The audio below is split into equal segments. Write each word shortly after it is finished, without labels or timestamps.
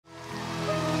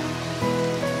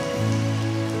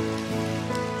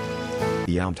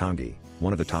Iam Tongi,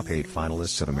 one of the top 8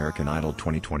 finalists of American Idol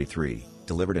 2023,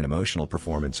 delivered an emotional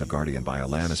performance of Guardian by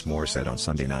Alanis Morissette on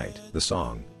Sunday night. The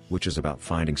song, which is about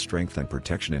finding strength and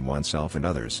protection in oneself and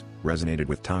others, resonated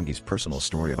with Tongi's personal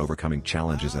story of overcoming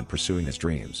challenges and pursuing his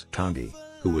dreams. Tongi,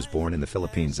 who was born in the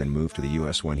Philippines and moved to the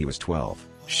US when he was 12,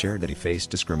 shared that he faced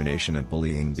discrimination and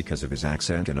bullying because of his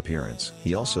accent and appearance.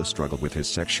 He also struggled with his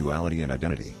sexuality and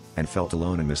identity, and felt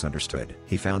alone and misunderstood.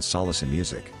 He found solace in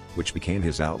music, which became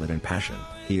his outlet and passion.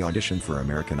 He auditioned for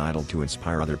American Idol to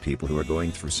inspire other people who are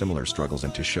going through similar struggles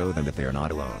and to show them that they are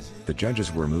not alone. The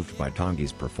judges were moved by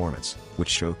Tongi's performance, which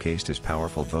showcased his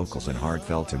powerful vocals and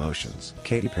heartfelt emotions.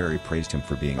 Katy Perry praised him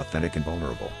for being authentic and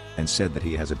vulnerable, and said that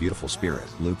he has a beautiful spirit.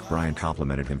 Bryan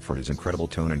complimented him for his incredible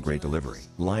tone and great delivery.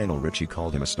 Lionel Richie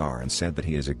called him a star and said that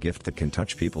he is a gift that can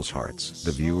touch people's hearts.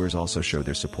 The viewers also showed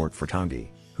their support for Tongi,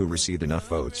 who received enough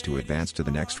votes to advance to the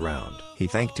next round. He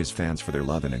thanked his fans for their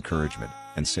love and encouragement,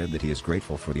 and said that he is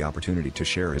grateful for the opportunity to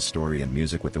share his story and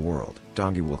music with the world.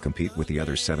 Tongi will compete with the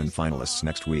other 7 finalists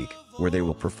next week, where they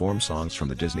will perform songs from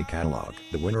the Disney catalog.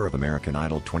 The winner of American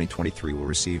Idol 2023 will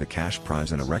receive a cash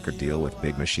prize and a record deal with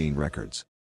Big Machine Records.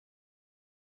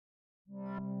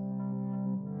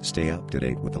 Stay up to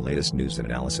date with the latest news and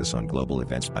analysis on global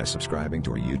events by subscribing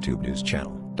to our YouTube news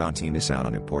channel. Don't miss out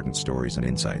on important stories and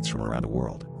insights from around the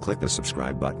world. Click the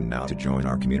subscribe button now to join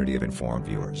our community of informed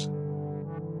viewers.